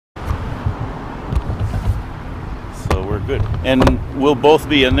we're good. And we'll both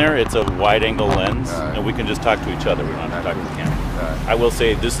be in there. It's a wide-angle lens, and we can just talk to each other. We don't have to talk to the camera. I will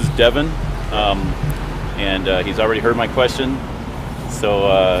say this is Devin, and he's already heard my question,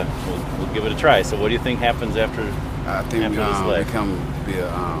 so we'll give it a try. So what do you think happens after I think after this life?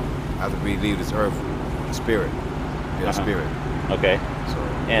 After we leave this earth, the spirit. Yeah, spirit. Okay. So,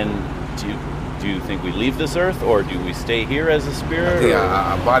 and do you think we leave this earth, or do we stay here as a spirit? I think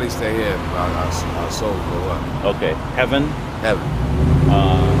our bodies stay here, our souls go up. Okay. Heaven? Heaven.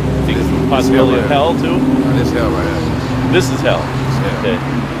 Think possibility of hell too? This is hell right here. This is hell. Yeah. Okay.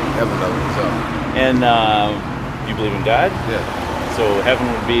 Heaven level is up. And you believe in God? Yeah. So heaven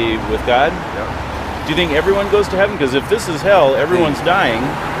would be with God? Yeah. Do you think everyone goes to heaven? Because if this is hell, everyone's dying,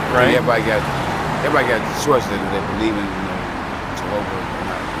 right? Everybody got choice that they believe in Jehovah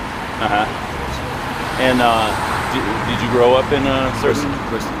or not. And did you grow up in a certain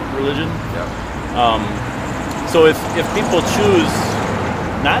Christian religion? Yeah. So if people choose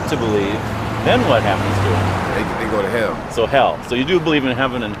not to believe, then what happens to them? They go to hell. So hell. So you do believe in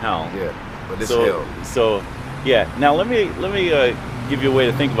heaven and hell. Yeah, but this hell. So yeah. Now let me give you a way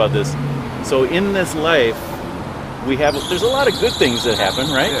to think about this. So in this life, there's a lot of good things that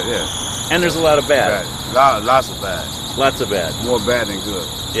happen, right? Yeah. And there's a lot of bad. Lots of bad. Lots of bad. More bad than good.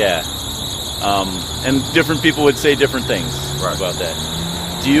 Yeah. And different people would say different things about that.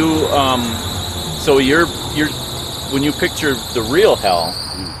 Do you? So you're when you picture the real hell,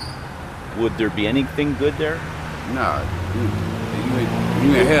 would there be anything good there? No.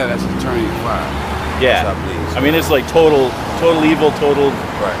 You in hell, that's eternity fire. Yeah. I mean, it's like total evil, total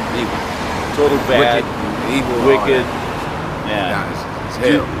evil, total bad, wicked. Yeah. It's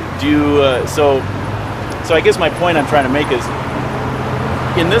hell. Do you? So I guess my point I'm trying to make is,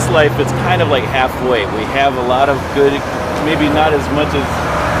 in this life, it's kind of like halfway. We have a lot of good, maybe not as much as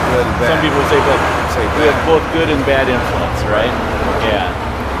good and bad. Some people say, but we have both good and bad influence, right? Yeah.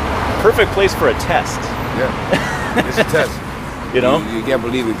 Perfect place for a test. Yeah. It's a test. You know? You gotta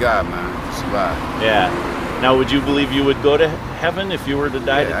believe in God, man, to survive. Yeah. Now, would you believe you would go to heaven if you were to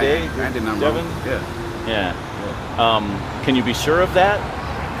die today, I did not Devin? Yeah. Can you be sure of that?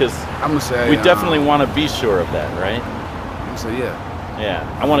 Because I'm gonna say we definitely want to be sure of that, right? I'm gonna say Yeah,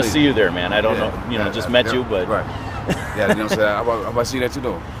 I want to see you there, man. I don't know, just met you, but right. Yeah, you know what I'm saying? I'm about to see that too,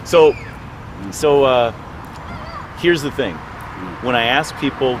 though. So here's the thing: when I ask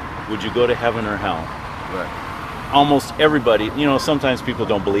people, would you go to heaven or hell? Right. Almost everybody, sometimes people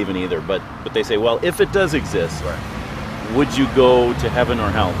don't believe in either, but they say, well, if it does exist, would you go to heaven or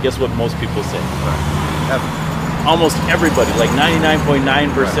hell? Guess what most people say? Right. Heaven. Almost everybody, like 99.9%.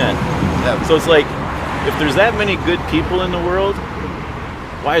 Right. So it's like, if there's that many good people in the world,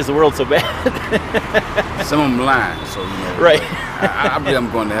 why is the world so bad? Some of them lying, so right. I believe I'm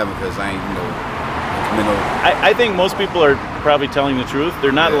going to heaven because I ain't I think most people are probably telling the truth.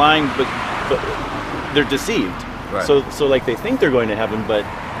 They're not lying, but they're deceived. Right. So like they think they're going to heaven, but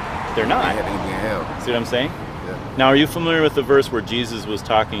they're not. I think be in hell. See what I'm saying? Yeah. Now, are you familiar with the verse where Jesus was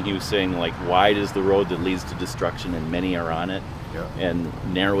talking? He was saying, like, wide is the road that leads to destruction, and many are on it. Yeah. And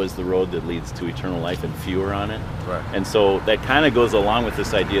narrow is the road that leads to eternal life, and few are on it. Right. And so that kind of goes along with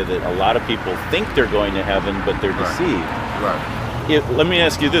this idea that a lot of people think they're going to heaven, but they're deceived. Right. Let me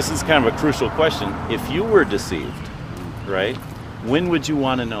ask you this. This is kind of a crucial question. If you were deceived, right, when would you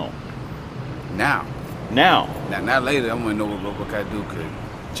want to know? Now. Not later. I want to know what I do could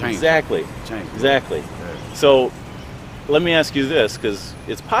change. Exactly. Yeah. So let me ask you this, because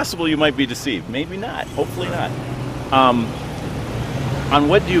it's possible you might be deceived. Maybe not. Hopefully not. On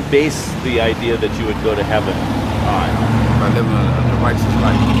what do you base the idea that you would go to heaven on? By living a righteous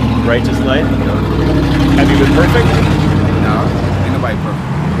life. Righteous life? Have you been perfect? No, ain't nobody perfect.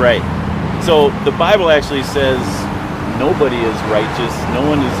 Right. So the Bible actually says nobody is righteous, no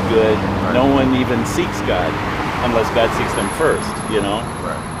one is good, no one even seeks God unless God seeks them first,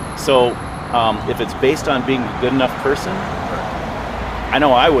 Right. So if it's based on being a good enough person, I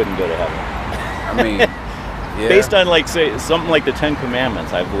know I wouldn't go to heaven. I mean... Yeah. Based on, like, say, something like the 10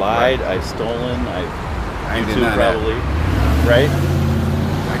 Commandments. I've lied, I've stolen, I ain't you did too, probably. Right?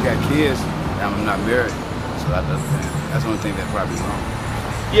 I got kids, I'm not married. So that's the only thing that's probably wrong.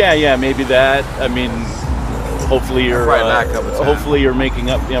 Yeah, maybe that. I mean, hopefully you're making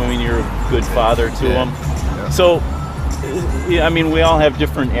up. I mean, you're a good father to them. Yeah. So, I mean, we all have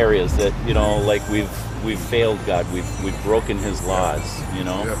different areas that, like we've failed God. We've broken His laws.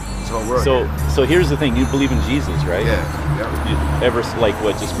 Yeah. So here's the thing. You believe in Jesus, right? Yeah. You ever, like,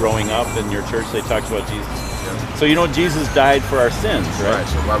 just growing up in your church, they talked about Jesus. Yeah. So Jesus died for our sins, right? Right.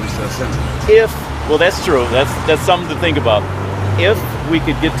 So why we still sinning? Well, that's true. That's something to think about. If we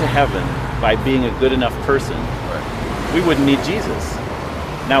could get to heaven by being a good enough person, we wouldn't need Jesus.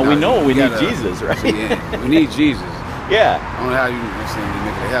 Now we know we need Jesus, right? Yeah, we need Jesus. Yeah. I don't know how you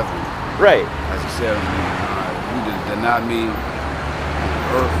make it happen. Right. As you said, you just deny me on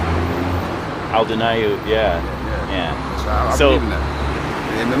earth. I'll deny you. Yeah. So I believe in that.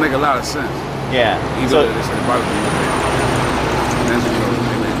 It make a lot of sense. Yeah. Even though they say the Bible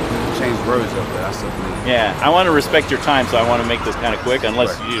change words up, but I still believe. Yeah. I want to respect your time, so I want to make this kind of quick,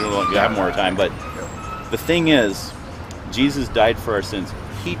 unless you have more time. But the thing is, Jesus died for our sins.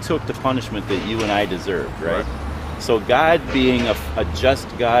 He took the punishment that you and I deserved, right? So God, being a just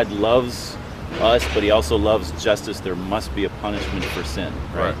God, loves us, but he also loves justice. There must be a punishment for sin,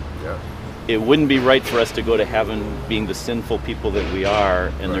 right? Yeah. It wouldn't be right for us to go to heaven being the sinful people that we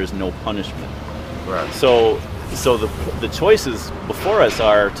are, and there's no punishment. Right. So the choices before us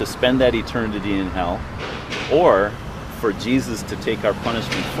are to spend that eternity in hell, or for Jesus to take our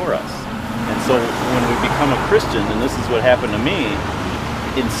punishment for us. And so when we become a Christian, and this is what happened to me,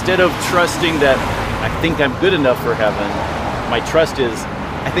 instead of trusting that I think I'm good enough for heaven, my trust is,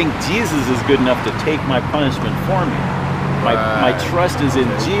 I think Jesus is good enough to take my punishment for me. My trust is in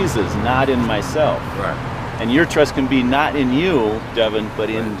Jesus, not in myself. Right. And your trust can be not in you, Devin, but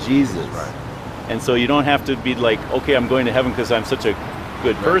in Jesus. Right. And so you don't have to be like, okay, I'm going to heaven because I'm such a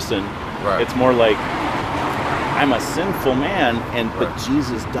good person. Right. It's more like, I'm a sinful man, but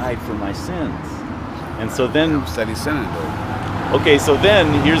Jesus died for my sins. And so then... I'm steady sinning, though. Okay, so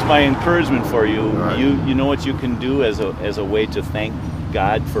then here's my encouragement for you. Right. You know what you can do as a way to thank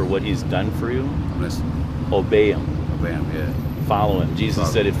God for what he's done for you? I'm listening. Obey him. Obey him, yeah. Follow him.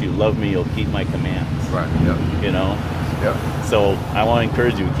 Jesus said, if you love me, you'll keep my commands. Right, yep. You know? Yep. So I want to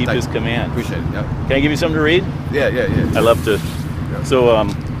encourage you, keep his commands. Appreciate it, yep. Can I give you something to read? Yeah. I love to. Yep. So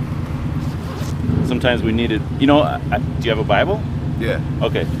sometimes we need it. You know, do you have a Bible? Yeah.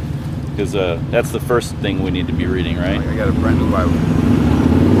 Okay. Because that's the first thing we need to be reading, right? I got a brand new Bible.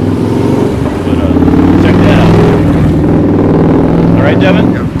 But check that out. All right,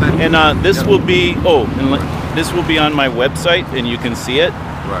 Devin? Yep, and this will be, this will be on my website, and you can see it.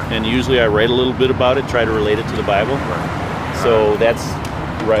 Right. And usually I write a little bit about it, try to relate it to the Bible. Right. So that's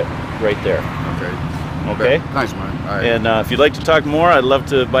right there. Okay? Thanks, man. All right. And if you'd like to talk more, I'd love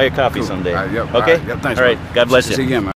to buy a coffee someday. All right, yep. Okay? All right. Yep, thanks, all right. man. God bless you. See you again, man.